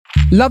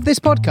Love this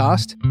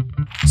podcast?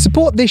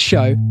 Support this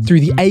show through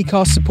the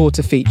Acast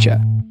supporter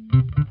feature.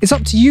 It's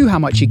up to you how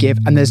much you give,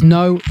 and there's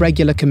no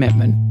regular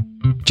commitment.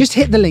 Just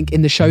hit the link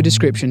in the show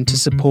description to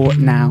support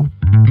now.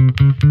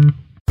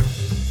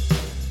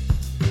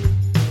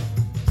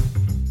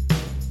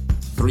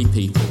 Three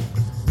people,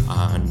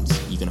 and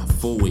you're going to have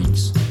 4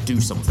 weeks.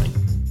 Do something.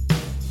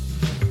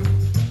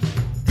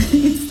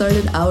 It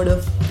started out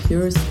of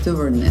pure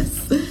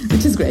stubbornness,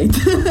 which is great.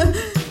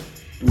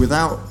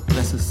 Without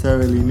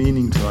necessarily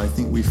meaning to, I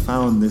think we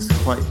found this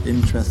quite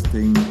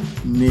interesting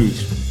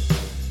niche.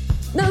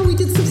 No, we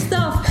did some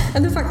stuff,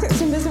 and the fact that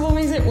it's invisible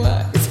means it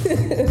works.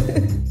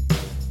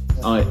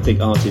 I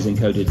think art is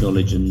encoded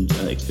knowledge and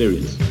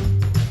experience.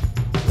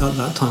 At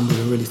that time, we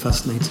were really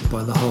fascinated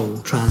by the whole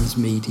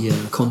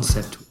transmedia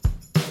concept.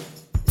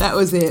 That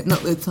was it,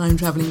 not the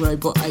time-travelling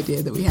robot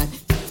idea that we had.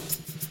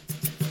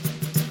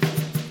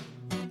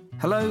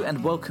 Hello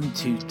and welcome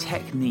to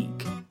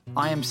Technique.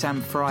 I am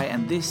Sam Fry,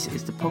 and this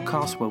is the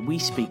podcast where we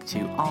speak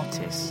to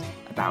artists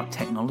about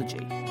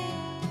technology.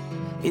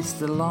 It's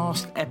the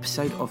last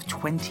episode of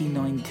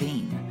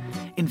 2019.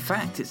 In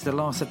fact, it's the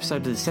last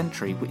episode of the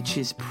century, which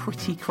is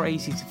pretty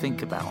crazy to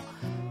think about.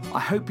 I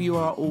hope you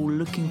are all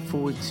looking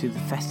forward to the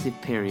festive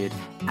period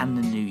and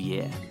the new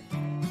year.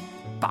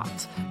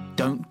 But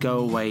don't go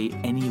away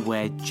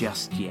anywhere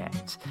just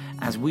yet,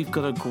 as we've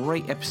got a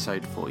great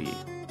episode for you.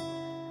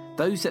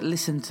 Those that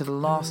listened to the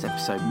last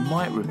episode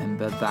might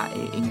remember that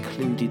it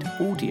included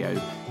audio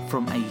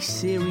from a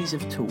series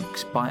of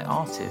talks by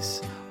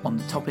artists on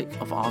the topic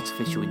of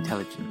artificial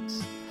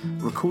intelligence,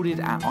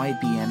 recorded at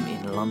IBM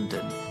in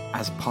London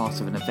as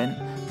part of an event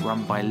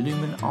run by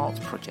Lumen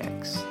Art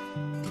Projects.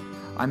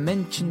 I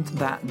mentioned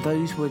that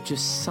those were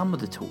just some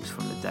of the talks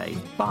from the day,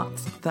 but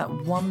that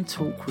one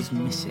talk was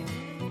missing.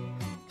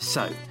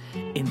 So,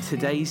 in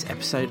today's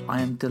episode,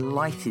 I am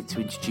delighted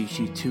to introduce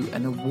you to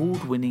an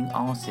award-winning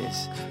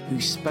artist who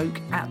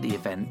spoke at the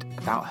event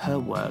about her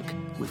work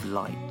with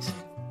light.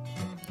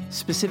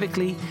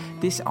 Specifically,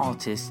 this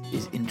artist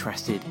is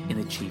interested in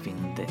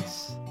achieving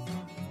this.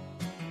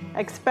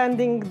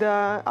 Expanding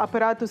the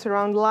apparatus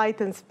around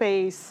light and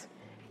space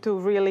to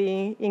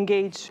really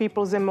engage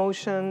people's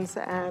emotions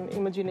and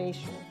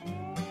imagination.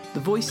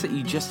 The voice that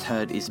you just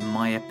heard is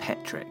Maya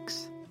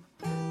Petrix.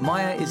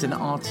 Maya is an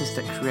artist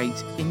that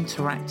creates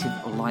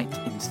interactive light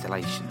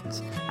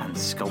installations and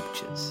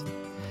sculptures.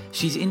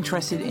 She's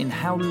interested in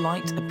how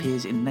light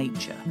appears in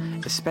nature,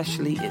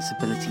 especially its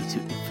ability to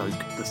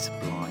evoke the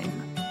sublime.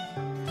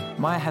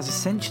 Maya has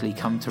essentially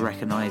come to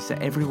recognise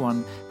that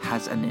everyone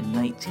has an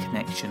innate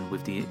connection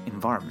with the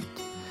environment,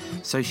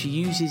 so she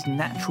uses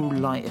natural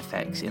light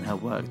effects in her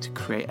work to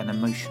create an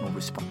emotional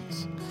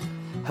response.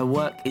 Her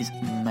work is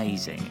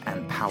amazing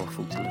and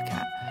powerful to look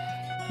at.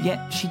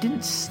 Yet she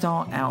didn't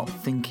start out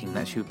thinking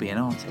that she would be an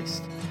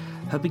artist.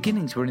 Her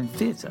beginnings were in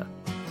theatre.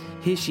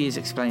 Here she is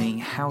explaining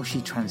how she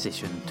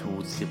transitioned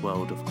towards the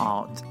world of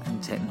art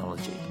and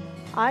technology.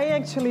 I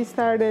actually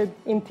started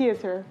in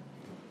theatre.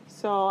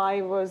 So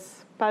I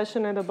was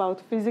passionate about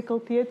physical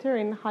theatre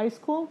in high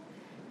school,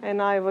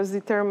 and I was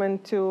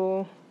determined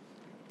to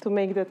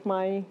make that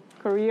my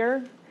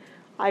career.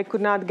 I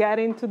could not get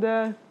into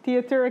the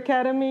theatre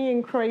academy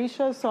in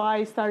Croatia, so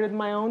I started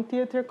my own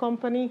theatre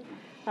company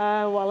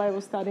while I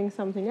was studying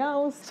something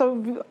else.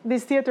 So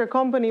this theater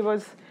company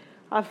was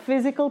a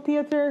physical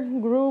theater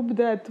group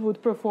that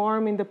would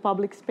perform in the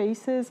public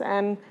spaces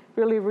and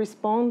really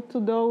respond to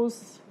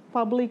those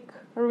public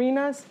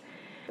arenas.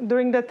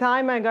 During that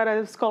time, I got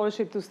a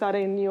scholarship to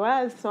study in the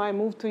US, so I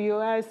moved to the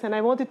US, and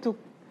I wanted to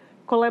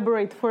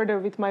collaborate further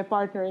with my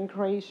partner in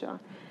Croatia.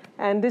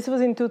 And this was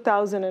in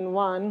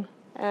 2001,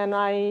 and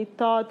I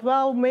thought,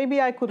 well, maybe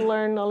I could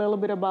learn a little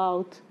bit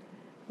about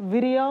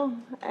video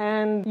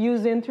and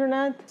use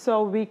internet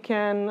so we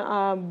can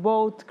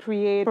both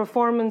create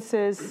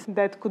performances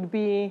that could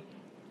be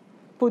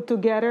put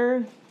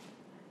together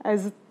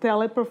as a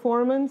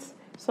teleperformance.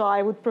 So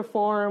I would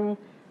perform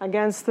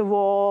against the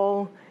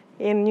wall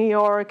in New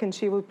York, and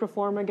she would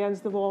perform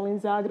against the wall in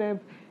Zagreb,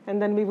 and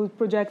then we would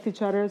project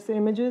each other's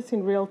images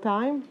in real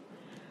time.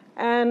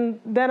 And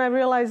then I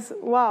realized,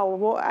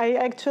 wow,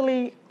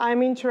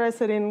 I'm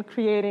interested in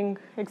creating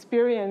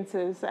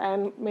experiences,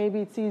 and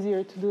maybe it's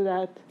easier to do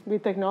that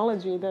with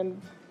technology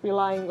than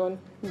relying on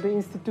the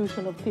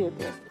institution of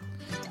theatre.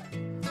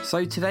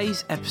 So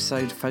today's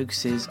episode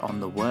focuses on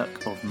the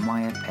work of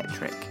Maya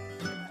Petrix.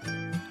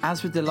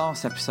 As with the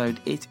last episode,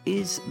 it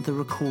is the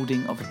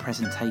recording of a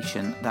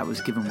presentation that was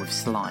given with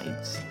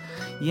slides.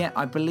 Yet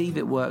I believe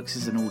it works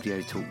as an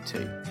audio talk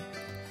too.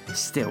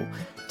 Still,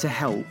 to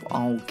help,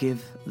 I'll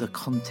give the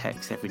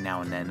context every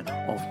now and then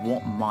of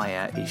what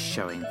Maya is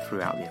showing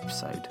throughout the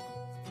episode.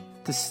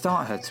 To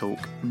start her talk,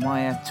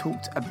 Maya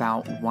talked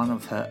about one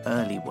of her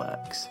early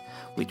works,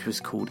 which was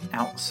called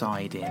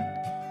Outside In.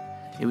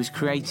 It was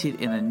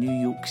created in a New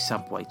York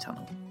subway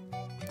tunnel.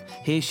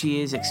 Here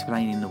she is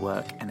explaining the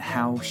work and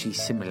how she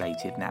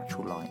simulated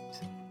natural light.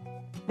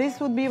 This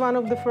would be one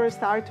of the first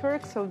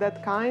artworks of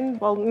that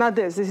kind. Well, not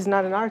this. This is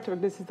not an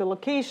artwork. This is the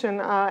location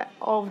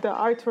of the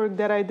artwork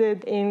that I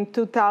did in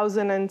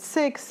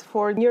 2006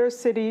 for New York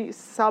City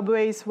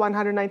Subway's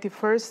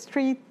 191st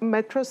Street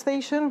metro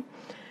station.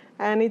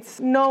 And it's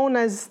known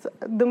as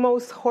the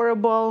most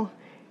horrible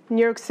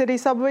New York City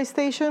subway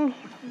station.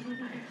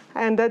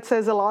 And that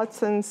says a lot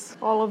since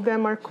all of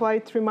them are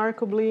quite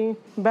remarkably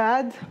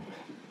bad.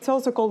 It's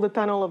also called the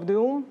Tunnel of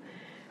Doom.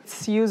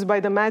 It's used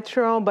by the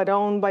metro, but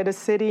owned by the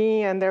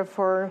city, and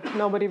therefore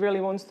nobody really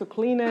wants to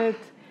clean it.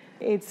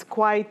 It's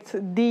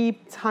quite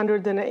deep. It's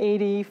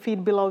 180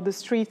 feet below the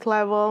street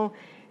level,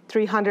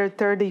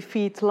 330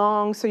 feet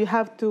long. So you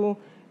have to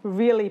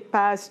really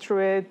pass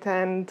through it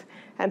and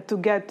to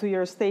get to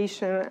your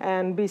station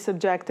and be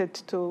subjected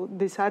to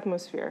this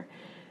atmosphere.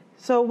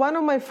 So one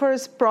of my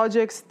first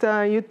projects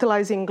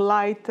utilizing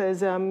light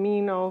as a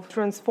mean of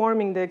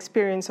transforming the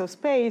experience of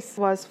space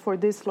was for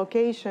this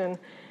location.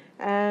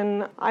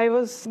 And I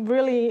was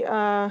really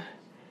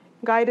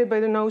guided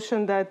by the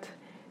notion that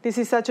this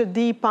is such a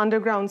deep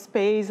underground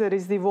space that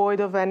is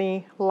devoid of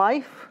any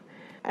life.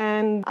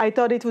 And I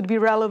thought it would be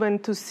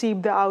relevant to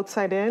seep the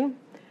outside in.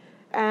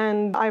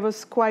 And I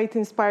was quite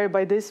inspired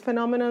by this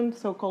phenomenon,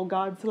 so-called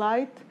God's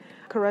light,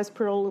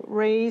 corpuscular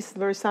rays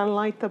where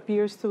sunlight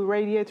appears to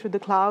radiate through the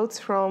clouds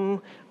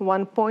from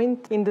one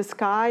point in the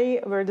sky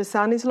where the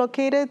sun is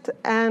located.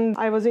 And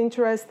I was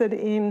interested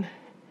in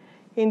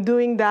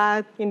doing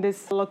that in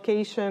this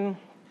location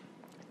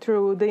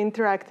through the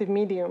interactive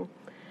medium.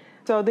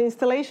 So the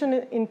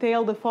installation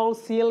entailed a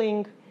false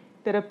ceiling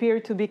that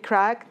appeared to be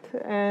cracked,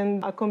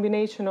 and a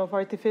combination of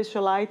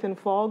artificial light and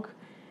fog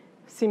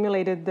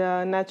simulated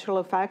the natural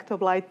effect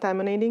of light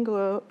emanating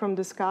from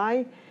the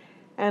sky.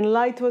 And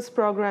light was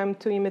programmed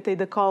to imitate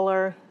the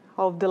color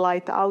of the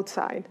light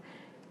outside.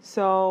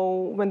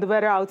 So when the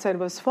weather outside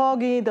was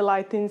foggy, the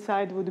light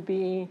inside would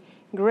be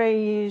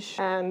grayish,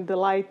 and the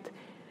light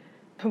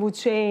would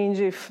change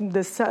if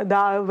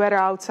the weather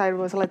outside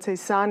was, let's say,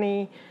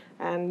 sunny,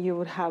 and you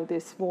would have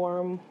this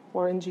warm,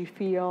 orangey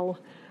feel,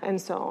 and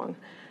so on.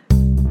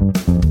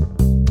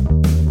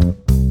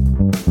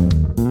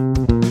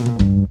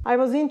 I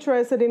was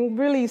interested in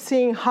really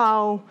seeing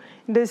how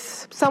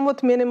this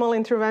somewhat minimal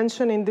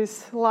intervention in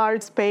this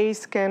large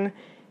space can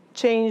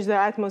change the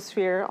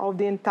atmosphere of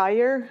the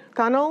entire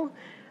tunnel,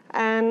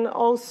 and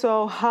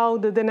also how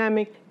the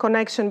dynamic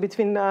connection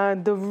between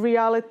the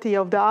reality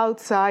of the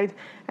outside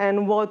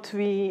and what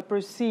we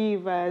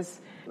perceive as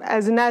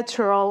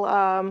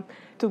natural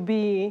to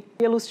be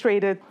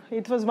illustrated.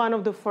 It was one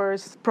of the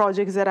first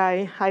projects that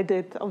I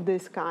did of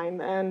this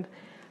kind. And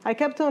I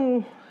kept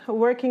on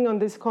working on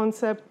this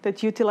concept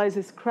that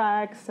utilizes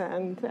cracks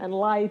and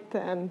light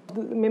and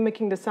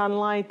mimicking the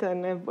sunlight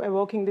and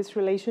evoking this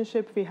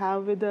relationship we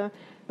have with the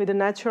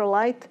natural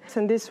light.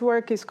 And this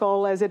work is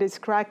called As It Is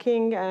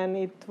Cracking, and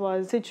it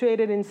was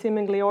situated in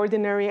seemingly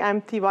ordinary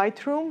empty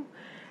white room.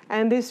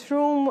 And this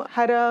room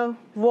had a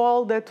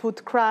wall that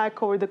would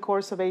crack over the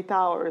course of 8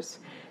 hours.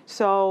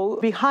 So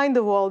behind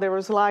the wall there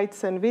was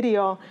lights and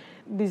video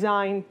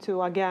designed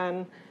to,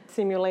 again,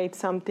 simulate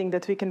something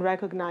that we can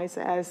recognize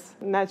as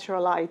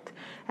natural light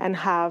and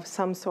have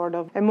some sort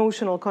of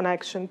emotional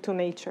connection to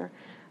nature.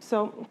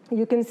 So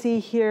you can see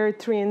here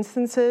 3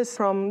 instances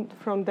from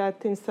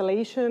that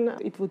installation.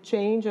 It would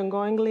change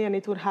ongoingly, and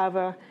it would have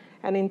an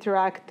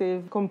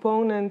interactive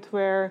component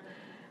where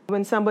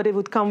when somebody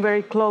would come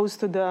very close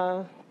to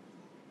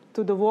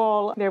the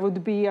wall, there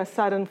would be a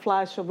sudden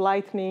flash of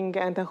lightning,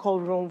 and the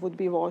whole room would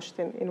be washed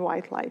in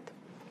white light.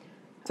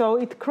 So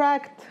it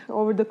cracked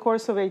over the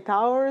course of 8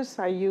 hours.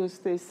 I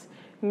used this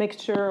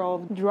mixture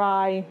of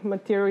dry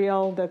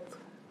material that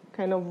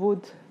kind of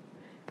would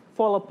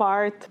fall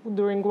apart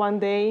during one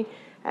day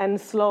and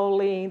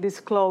slowly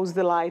disclose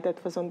the light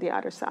that was on the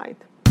other side.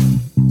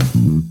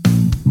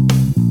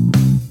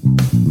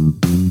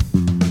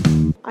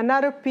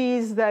 Another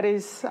piece that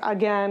is,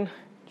 again,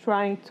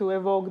 trying to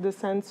evoke the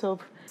sense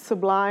of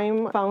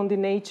sublime found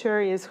in nature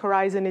is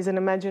Horizon is an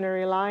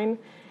Imaginary Line.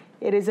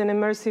 It is an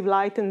immersive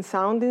light and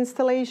sound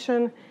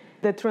installation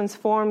that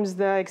transforms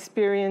the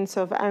experience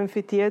of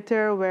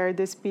amphitheater, where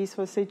this piece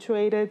was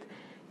situated,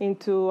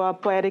 into a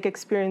poetic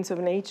experience of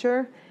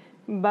nature.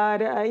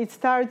 But it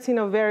starts in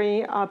a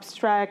very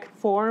abstract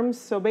form.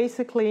 So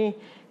basically,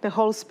 the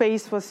whole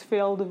space was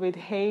filled with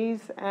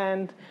haze,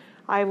 and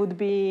I would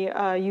be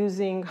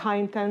using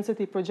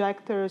high-intensity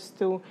projectors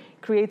to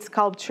create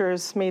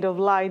sculptures made of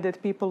light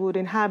that people would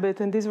inhabit.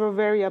 And these were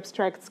very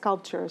abstract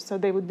sculptures. So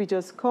they would be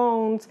just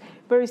cones,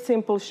 very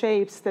simple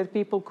shapes that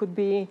people could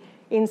be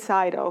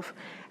inside of.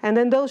 And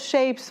then those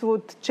shapes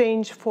would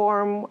change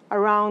form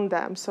around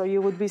them. So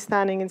you would be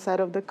standing inside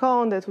of the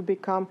cone that would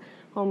become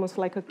almost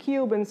like a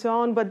cube and so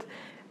on. But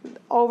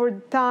over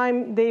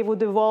time, they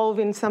would evolve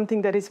in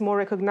something that is more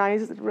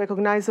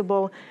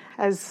recognizable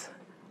as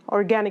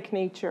organic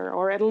nature,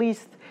 or at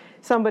least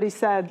somebody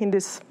said in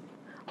this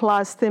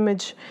last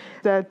image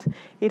that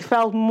it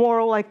felt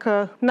more like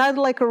not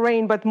like a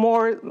rain, but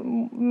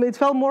it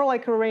felt more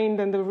like a rain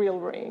than the real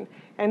rain.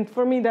 And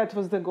for me, that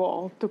was the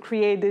goal, to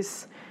create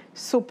this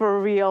super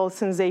real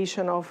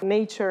sensation of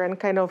nature and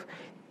kind of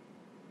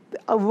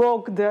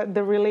evoke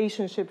the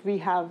relationship we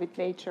have with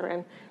nature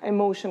and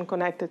emotion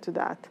connected to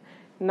that,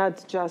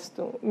 not just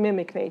to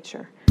mimic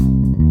nature.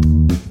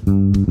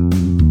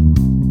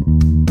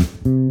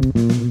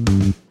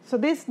 So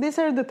these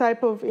are the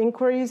type of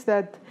inquiries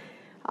that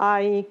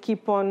I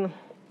keep on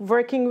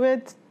working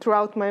with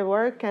throughout my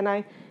work, and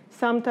I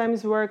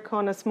sometimes work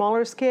on a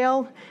smaller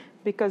scale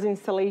because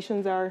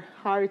installations are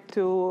hard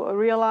to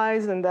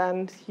realize, and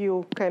then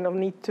you kind of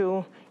need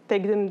to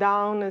take them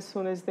down as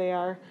soon as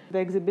the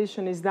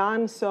exhibition is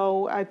done.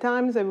 So at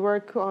times I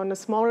work on a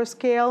smaller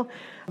scale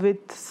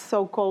with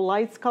so-called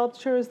light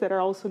sculptures that are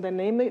also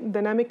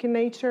dynamic in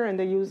nature, and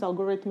they use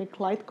algorithmic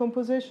light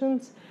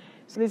compositions.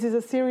 So this is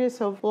a series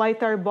of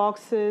light art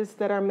boxes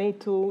that are made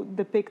to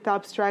depict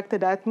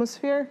abstracted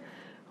atmosphere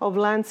of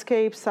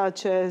landscapes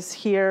such as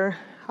here,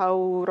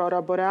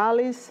 Aurora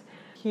Borealis,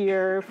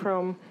 here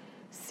from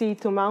sea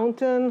to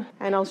mountain,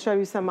 and I'll show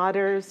you some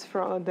others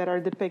that are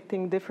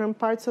depicting different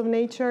parts of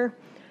nature.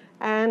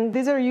 And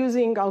these are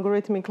using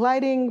algorithmic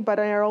lighting, but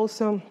are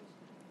also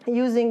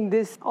using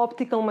these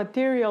optical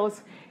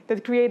materials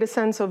that create a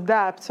sense of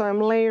depth. So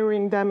I'm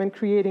layering them and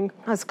creating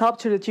a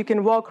sculpture that you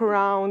can walk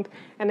around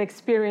and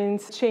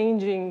experience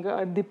changing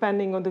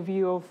depending on the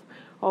view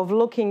of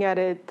looking at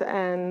it.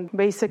 And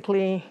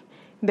basically,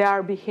 they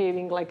are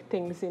behaving like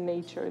things in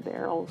nature.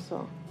 They're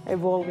also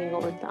evolving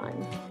over time.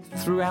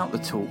 Throughout the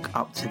talk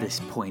up to this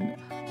point,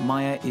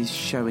 Maya is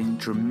showing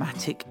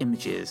dramatic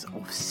images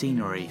of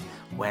scenery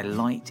where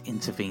light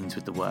intervenes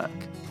with the work.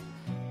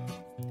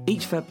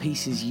 Each of her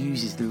pieces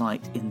uses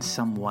light in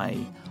some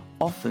way,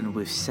 often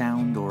with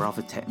sound or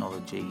other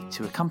technology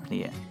to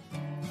accompany it.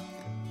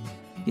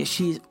 Yet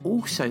she is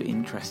also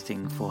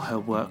interesting for her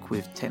work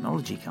with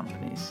technology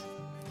companies.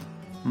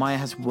 Maya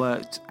has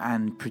worked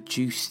and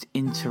produced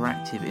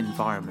interactive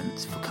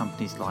environments for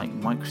companies like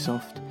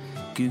Microsoft,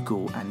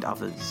 Google and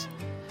others,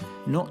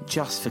 not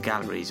just for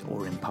galleries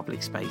or in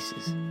public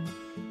spaces.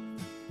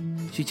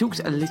 She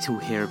talks a little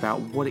here about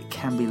what it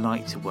can be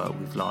like to work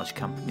with large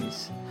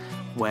companies,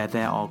 where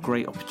there are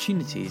great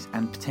opportunities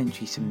and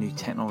potentially some new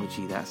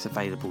technology that's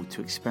available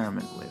to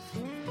experiment with.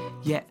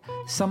 Yet,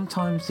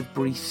 sometimes the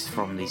briefs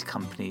from these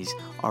companies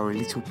are a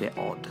little bit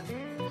odd.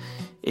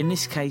 In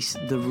this case,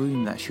 the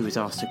room that she was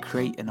asked to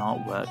create an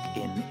artwork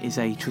in is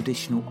a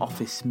traditional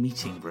office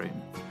meeting room.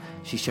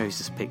 She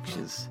shows us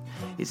pictures.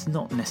 It's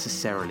not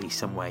necessarily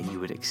somewhere you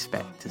would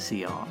expect to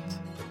see art.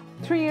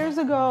 3 years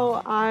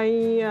ago,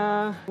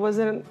 I was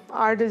an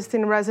artist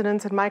in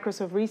residence at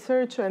Microsoft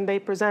Research, and they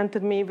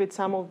presented me with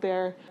some of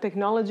their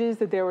technologies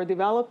that they were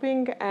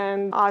developing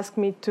and asked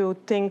me to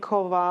think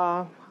of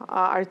an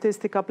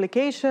artistic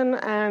application.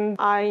 And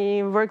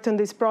I worked on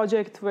this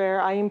project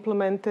where I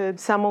implemented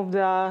some of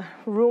the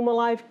Room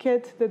Alive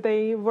kit that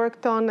they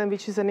worked on, and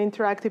which is an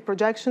interactive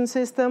projection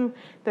system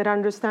that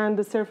understands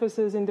the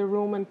surfaces in the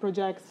room and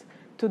projects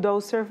to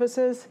those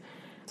surfaces.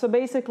 So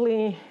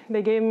basically,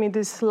 they gave me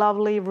this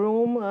lovely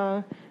room,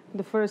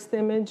 the first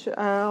image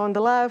on the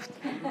left,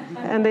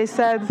 and they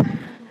said,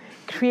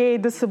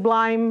 create the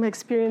sublime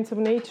experience of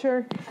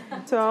nature.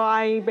 So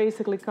I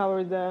basically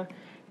covered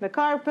the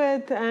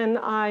carpet, and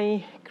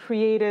I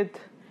created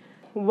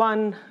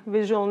one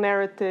visual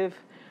narrative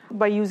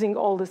by using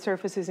all the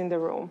surfaces in the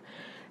room.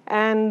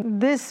 And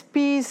this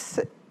piece,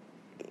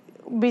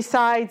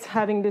 besides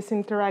having this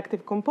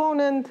interactive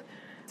component,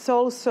 it's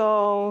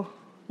also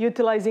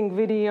utilizing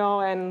video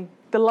and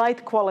the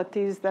light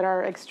qualities that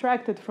are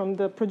extracted from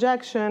the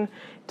projection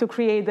to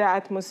create the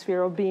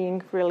atmosphere of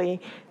being really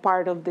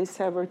part of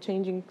this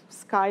ever-changing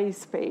sky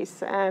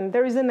space. And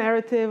there is a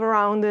narrative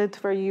around it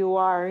where you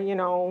are,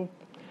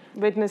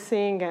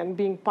 witnessing and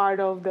being part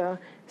of the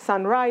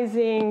sun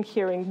rising,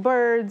 hearing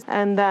birds,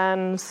 and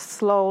then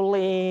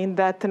slowly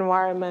that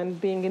environment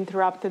being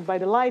interrupted by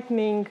the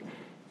lightning,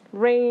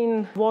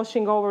 rain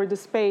washing over the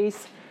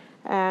space.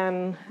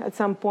 And at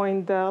some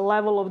point, the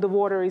level of the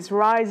water is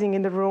rising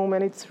in the room,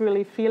 and it's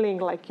really feeling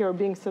like you're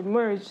being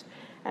submerged.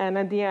 And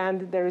at the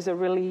end, there is a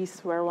release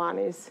where one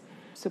is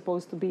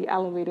supposed to be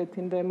elevated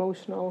in the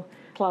emotional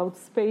cloud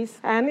space.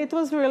 And it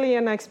was really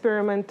an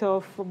experiment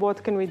of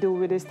what can we do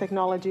with these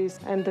technologies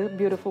and the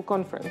beautiful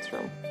conference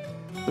room.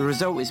 The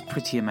result is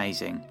pretty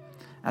amazing,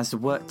 as the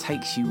work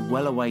takes you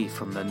well away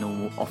from the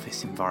normal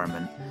office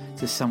environment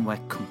to somewhere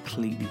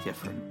completely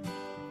different.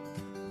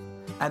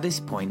 At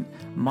this point,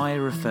 Maya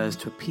refers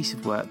to a piece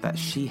of work that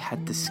she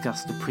had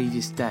discussed the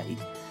previous day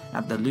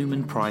at the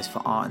Lumen Prize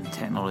for Art and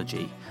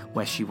Technology,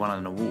 where she won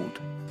an award.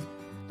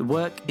 The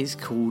work is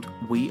called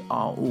We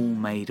Are All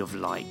Made of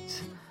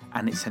Light,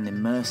 and it's an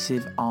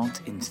immersive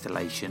art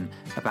installation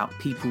about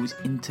people's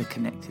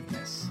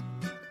interconnectedness.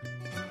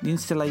 The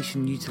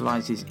installation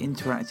utilises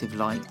interactive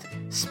light,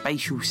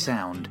 spatial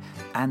sound,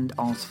 and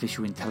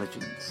artificial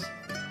intelligence.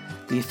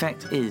 The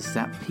effect is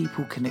that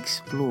people can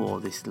explore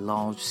this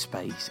large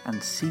space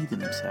and see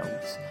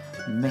themselves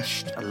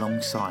meshed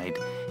alongside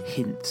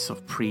hints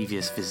of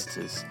previous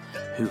visitors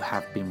who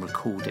have been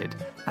recorded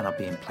and are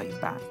being played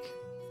back.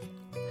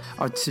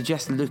 I'd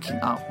suggest looking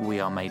up We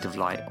Are Made of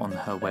Light on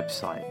her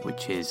website,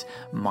 which is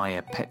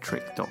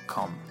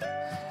mayapetrick.com,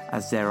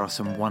 as there are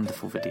some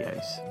wonderful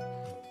videos.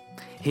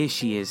 Here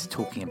she is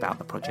talking about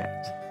the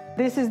project.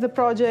 This is the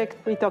project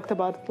we talked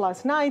about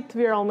last night,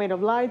 We Are All Made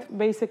of Light.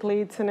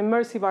 Basically, it's an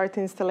immersive art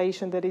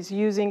installation that is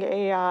using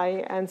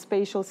AI and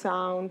spatial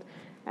sound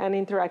and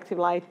interactive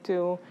light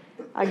to,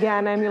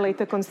 again,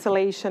 emulate a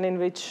constellation in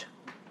which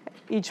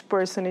each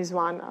person is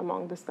one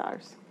among the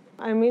stars.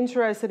 I'm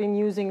interested in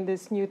using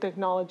these new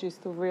technologies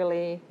to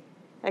really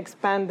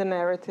expand the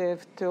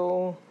narrative,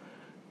 to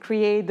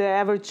create the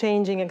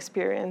ever-changing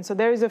experience. So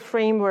there is a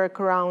framework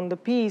around the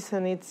piece,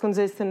 and it's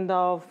consistent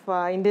of,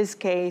 in this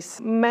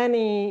case,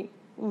 many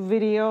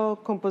video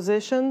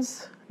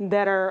compositions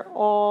that are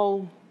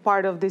all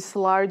part of this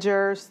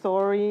larger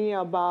story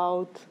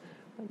about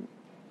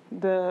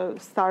the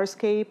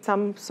starscape,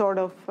 some sort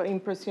of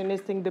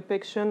impressionistic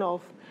depiction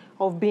of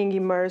being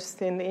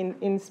immersed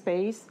in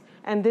space.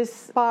 And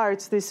these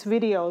parts, these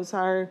videos,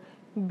 are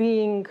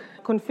being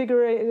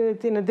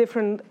configured in a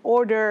different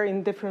order,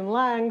 in different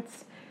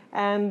lengths,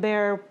 and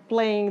they're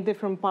playing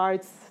different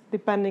parts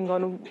depending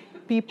on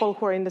people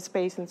who are in the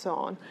space and so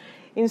on.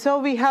 And so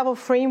we have a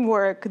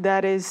framework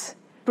that is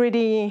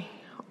pretty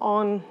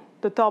on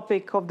the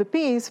topic of the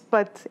piece,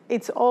 but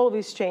it's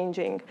always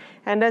changing.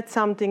 And that's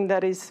something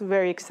that is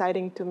very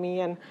exciting to me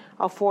and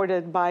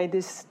afforded by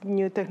these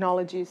new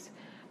technologies.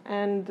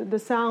 And the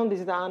sound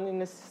is done in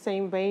the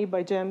same way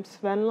by James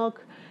Venlock.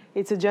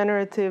 It's a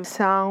generative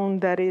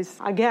sound that is,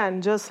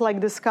 again, just like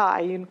the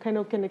sky. You kind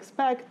of can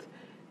expect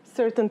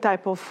certain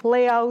type of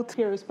layout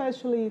here,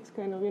 especially it's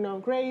kind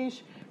of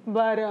grayish,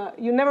 but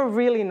you never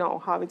really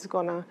know how it's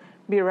gonna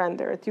be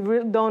rendered. You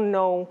really don't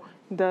know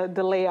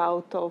the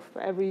layout of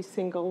every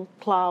single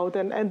cloud,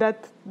 and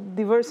that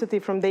diversity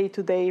from day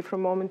to day,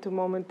 from moment to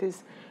moment,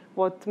 is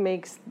what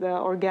makes the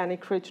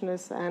organic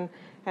richness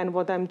and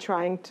what I'm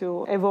trying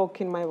to evoke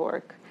in my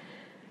work.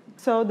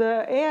 So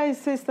the AI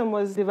system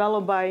was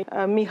developed by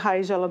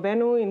Mihai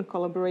Jalabenu in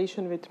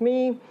collaboration with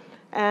me.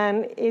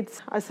 And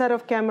it's a set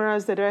of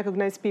cameras that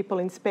recognize people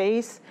in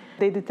space.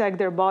 They detect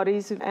their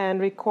bodies and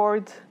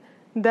record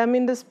them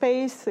in the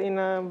space in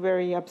a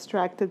very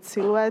abstracted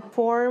silhouette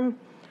form.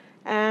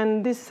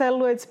 And these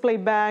silhouettes play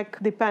back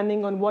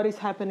depending on what is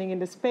happening in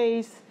the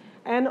space.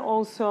 And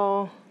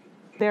also,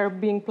 they're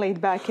being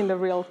played back in the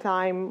real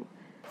time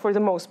for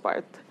the most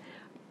part.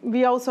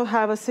 We also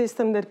have a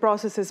system that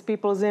processes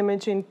people's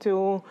image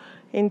into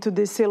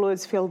these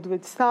silhouettes filled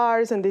with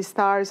stars, and these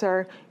stars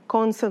are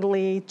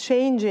constantly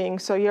changing.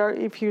 So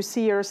if you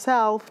see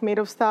yourself made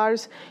of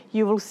stars,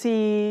 you will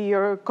see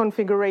your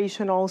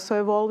configuration also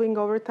evolving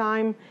over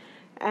time.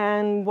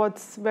 And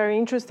what's very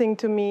interesting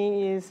to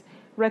me is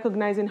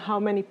recognizing how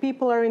many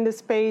people are in the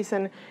space,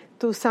 and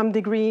to some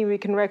degree we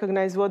can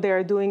recognize what they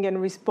are doing and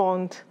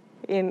respond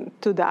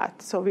to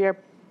that. So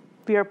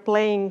we are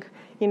playing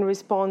in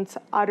response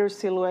other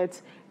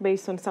silhouettes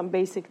based on some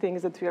basic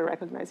things that we are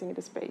recognizing in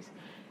the space.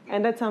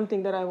 And that's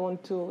something that I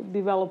want to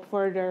develop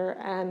further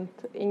and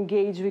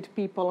engage with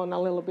people on a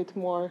little bit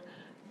more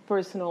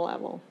personal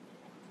level.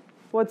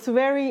 What's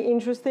very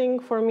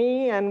interesting for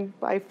me, and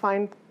I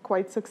find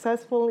quite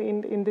successful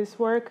in this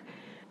work,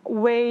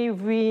 way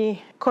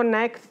we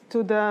connect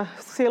to the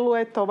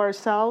silhouette of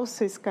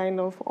ourselves is kind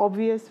of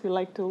obvious. We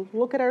like to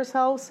look at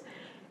ourselves,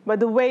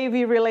 but the way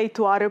we relate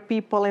to other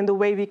people and the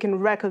way we can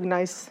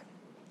recognize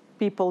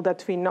people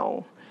that we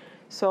know.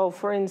 So,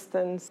 for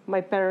instance,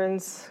 my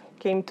parents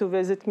came to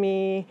visit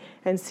me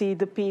and see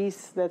the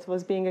piece that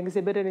was being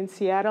exhibited in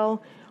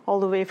Seattle, all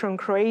the way from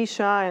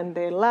Croatia, and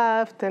they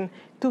left. And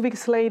 2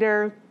 weeks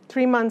later,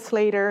 3 months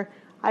later,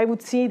 I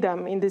would see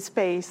them in this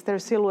space. Their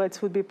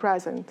silhouettes would be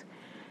present.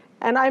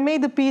 And I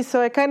made the piece,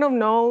 so I kind of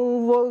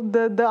know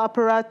the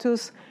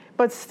apparatus,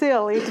 but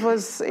still, it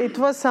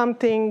was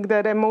something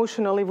that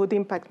emotionally would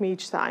impact me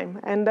each time.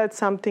 And that's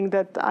something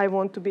that I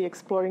want to be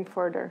exploring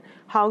further,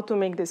 how to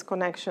make these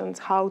connections,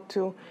 how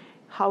to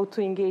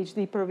engage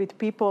deeper with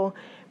people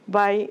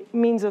by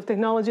means of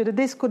technology, that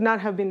this could not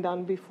have been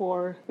done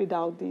before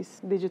without these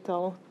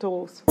digital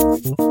tools.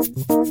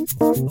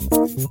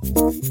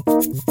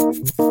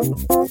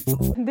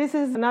 This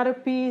is another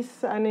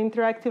piece, an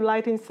interactive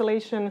light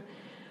installation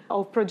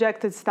of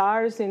projected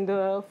stars in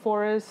the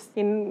forest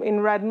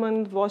in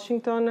Redmond,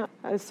 Washington.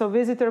 So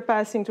visitors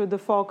passing through the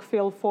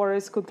fog-filled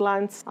forest could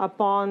glance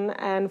upon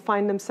and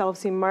find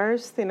themselves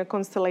immersed in a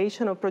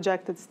constellation of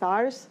projected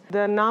stars.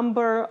 The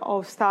number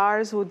of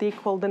stars would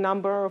equal the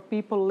number of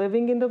people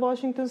living in the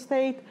Washington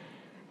state.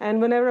 And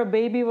whenever a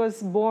baby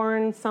was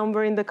born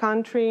somewhere in the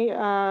country,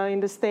 in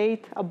the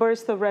state, a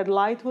burst of red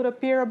light would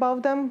appear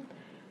above them.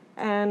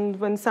 And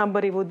when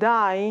somebody would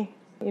die,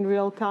 in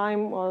real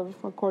time, or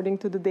according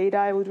to the data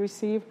I would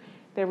receive,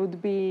 there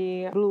would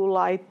be a blue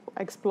light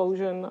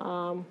explosion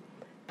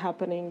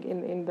happening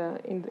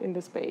in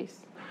the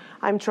space.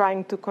 I'm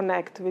trying to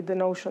connect with the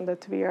notion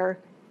that we are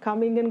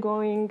coming and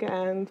going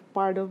and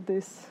part of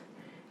this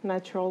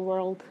natural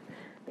world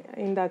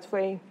in that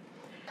way.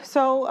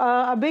 So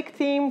a big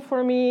theme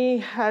for me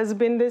has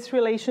been this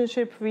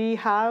relationship we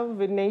have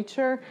with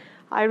nature.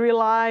 I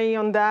rely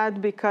on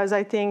that because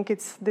I think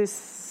it's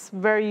this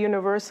very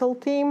universal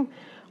theme.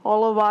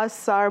 All of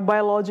us are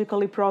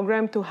biologically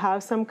programmed to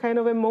have some kind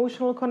of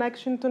emotional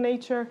connection to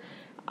nature.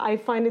 I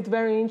find it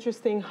very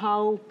interesting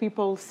how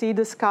people see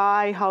the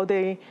sky, how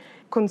they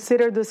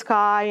consider the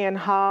sky, and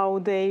how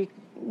they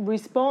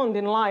respond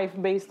in life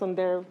based on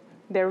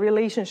their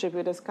relationship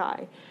with the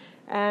sky.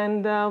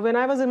 And when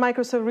I was in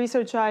Microsoft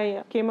Research,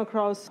 I came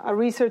across a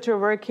researcher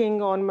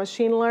working on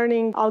machine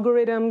learning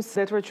algorithms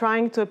that were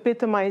trying to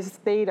epitomize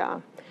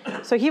data.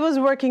 So he was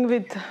working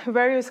with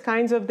various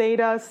kinds of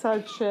data,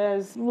 such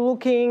as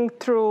looking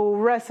through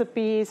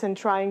recipes and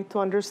trying to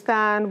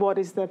understand what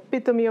is the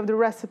epitome of the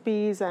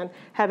recipes, and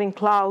having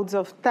clouds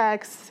of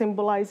text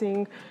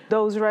symbolizing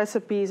those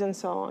recipes and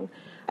so on.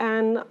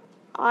 And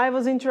I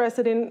was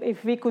interested in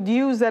if we could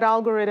use that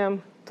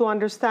algorithm to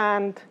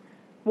understand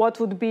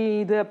what would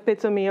be the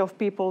epitome of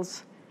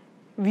people's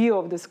view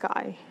of the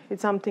sky.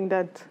 It's something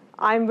that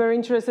I'm very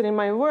interested in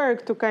my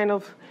work to kind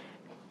of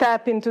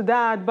tap into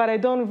that, but I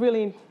don't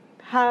really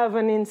have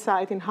an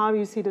insight in how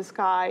you see the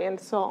sky and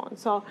so on.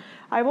 So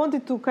I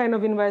wanted to kind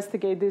of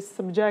investigate this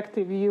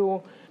subjective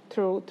view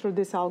through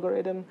this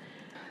algorithm.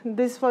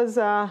 This was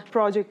a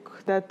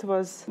project that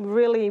was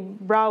really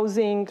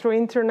browsing through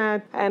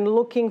internet and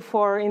looking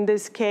for, in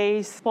this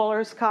case,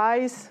 polar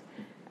skies.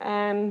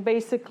 And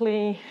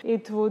basically,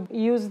 it would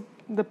use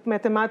the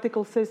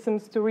mathematical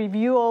systems to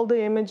review all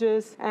the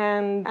images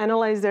and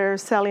analyze their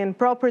salient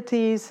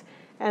properties,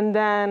 and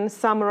then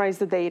summarize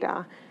the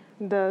data.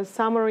 The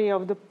summary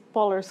of the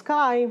polar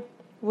sky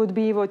would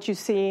be what you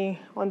see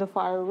on the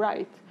far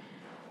right.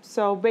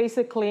 So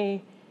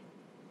basically,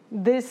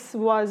 this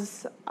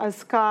was a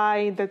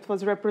sky that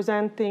was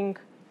representing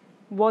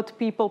what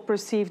people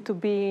perceive to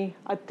be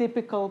a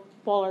typical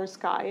polar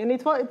sky. And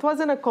it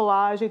wasn't a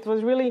collage. It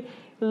was really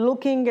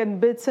looking at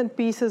bits and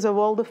pieces of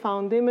all the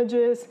found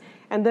images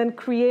and then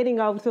creating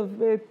out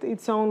of it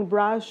its own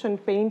brush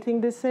and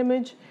painting this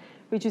image,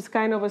 which is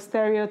kind of a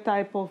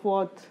stereotype of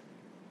what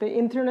the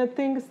internet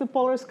thinks the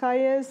polar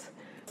sky is.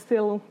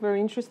 Still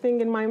very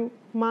interesting in my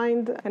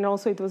mind, and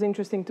also it was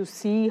interesting to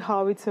see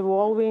how it's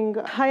evolving.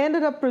 I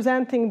ended up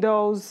presenting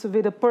those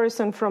with a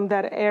person from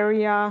that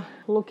area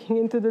looking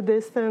into the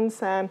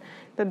distance, and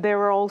that they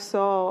were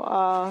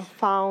also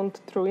found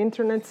through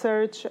internet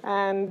search.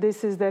 And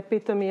this is the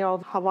epitome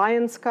of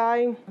Hawaiian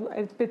sky,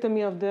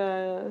 epitome of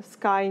the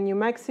sky in New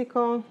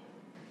Mexico.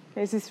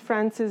 This is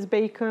Francis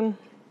Bacon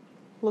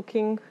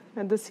looking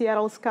at the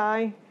Seattle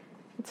sky.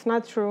 It's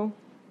not true.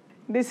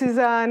 This is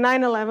a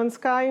 9/11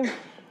 sky.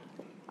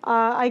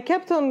 I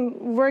kept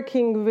on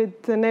working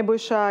with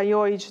Nebojša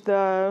Jojić,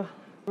 the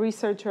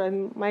researcher at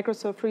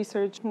Microsoft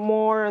Research,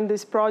 more on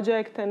this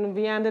project, and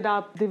we ended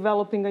up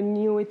developing a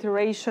new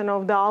iteration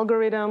of the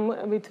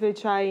algorithm with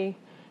which I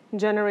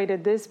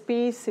generated this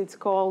piece. It's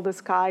called The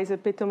Skies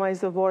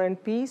Epitomize the War and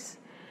Peace.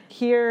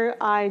 Here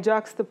I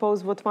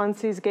juxtapose what one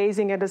sees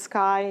gazing at the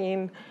sky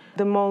in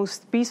the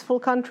most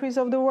peaceful countries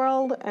of the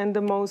world and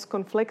the most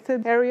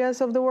conflicted areas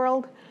of the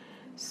world.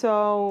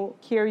 So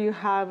here you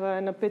have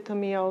an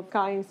epitome of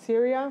sky in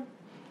Syria,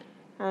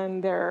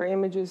 and there are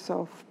images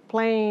of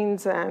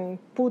planes and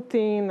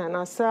Putin and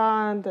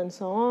Assad and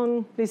so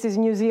on. This is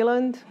New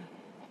Zealand.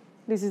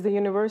 This is the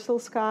universal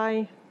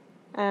sky,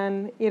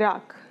 and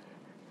Iraq.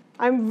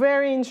 I'm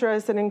very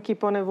interested in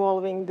keep on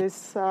evolving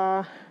these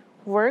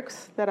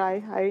works that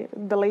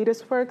the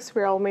latest works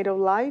were all made of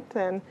light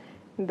and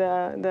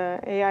the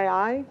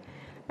AII,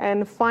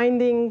 and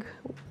finding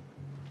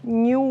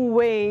new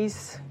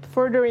ways,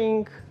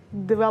 furthering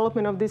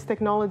development of these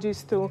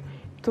technologies to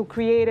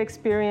create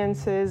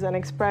experiences and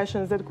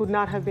expressions that could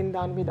not have been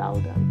done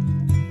without them.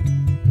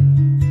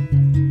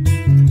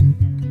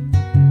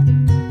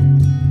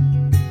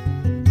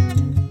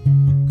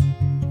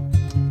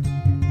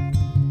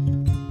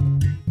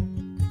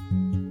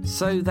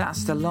 So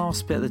that's the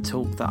last bit of the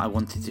talk that I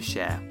wanted to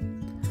share.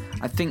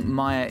 I think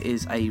Maya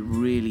is a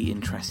really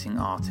interesting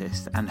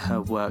artist and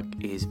her work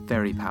is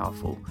very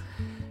powerful.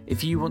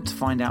 If you want to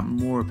find out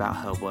more about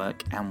her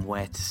work and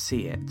where to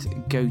see it,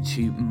 go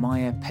to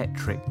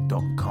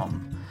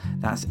majapetric.com.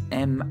 That's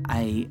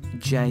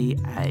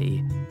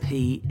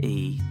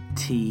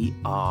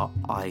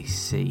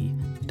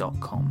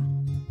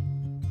majapetric.com.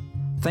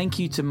 Thank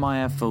you to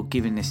Maya for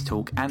giving this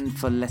talk and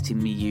for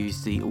letting me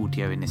use the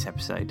audio in this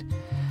episode.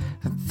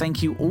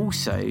 Thank you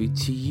also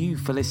to you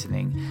for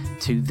listening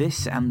to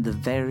this and the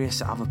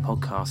various other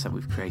podcasts that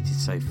we've created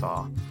so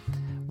far.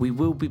 We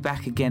will be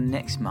back again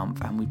next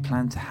month, and we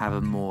plan to have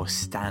a more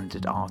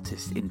standard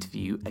artist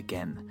interview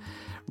again,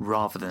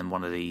 rather than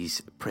one of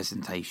these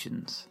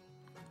presentations.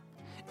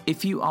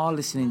 If you are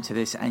listening to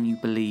this and you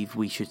believe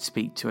we should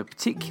speak to a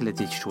particular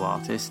digital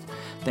artist,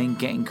 then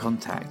get in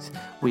contact.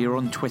 We are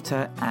on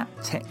Twitter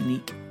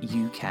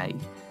 @TechniqueUK.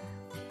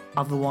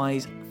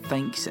 Otherwise,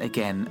 thanks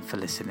again for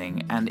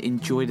listening and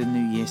enjoy the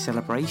New Year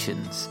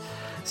celebrations.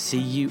 See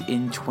you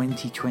in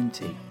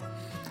 2020.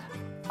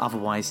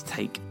 Otherwise,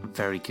 take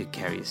very good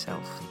care of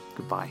yourself.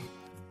 Goodbye.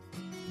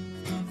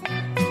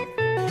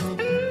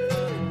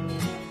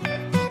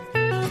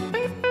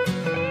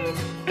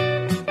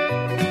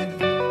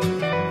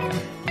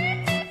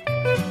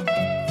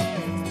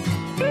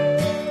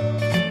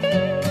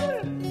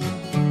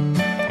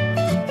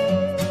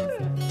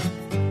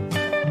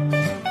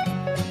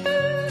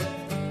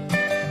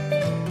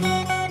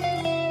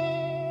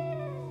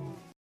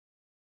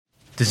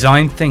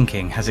 Design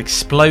thinking has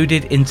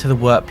exploded into the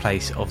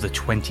workplace of the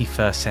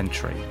 21st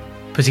century,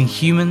 putting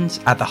humans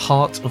at the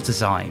heart of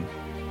design.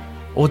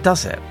 Or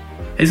does it?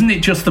 Isn't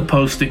it just the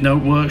post-it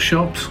note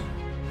workshops?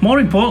 More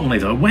importantly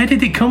though, where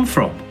did it come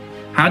from?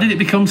 How did it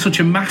become such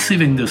a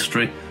massive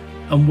industry?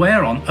 And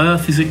where on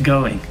earth is it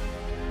going?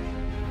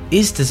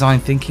 Is design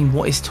thinking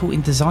what is taught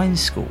in design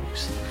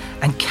schools?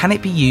 And can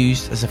it be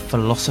used as a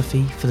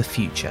philosophy for the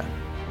future?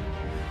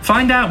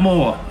 Find out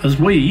more as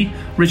we,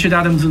 Richard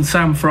Adams and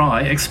Sam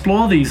Fry,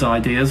 explore these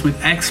ideas with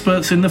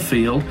experts in the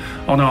field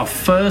on our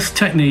first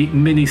Technique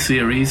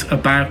mini-series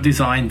about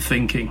design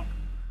thinking.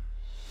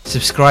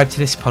 Subscribe to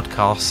this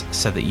podcast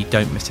so that you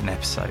don't miss an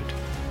episode.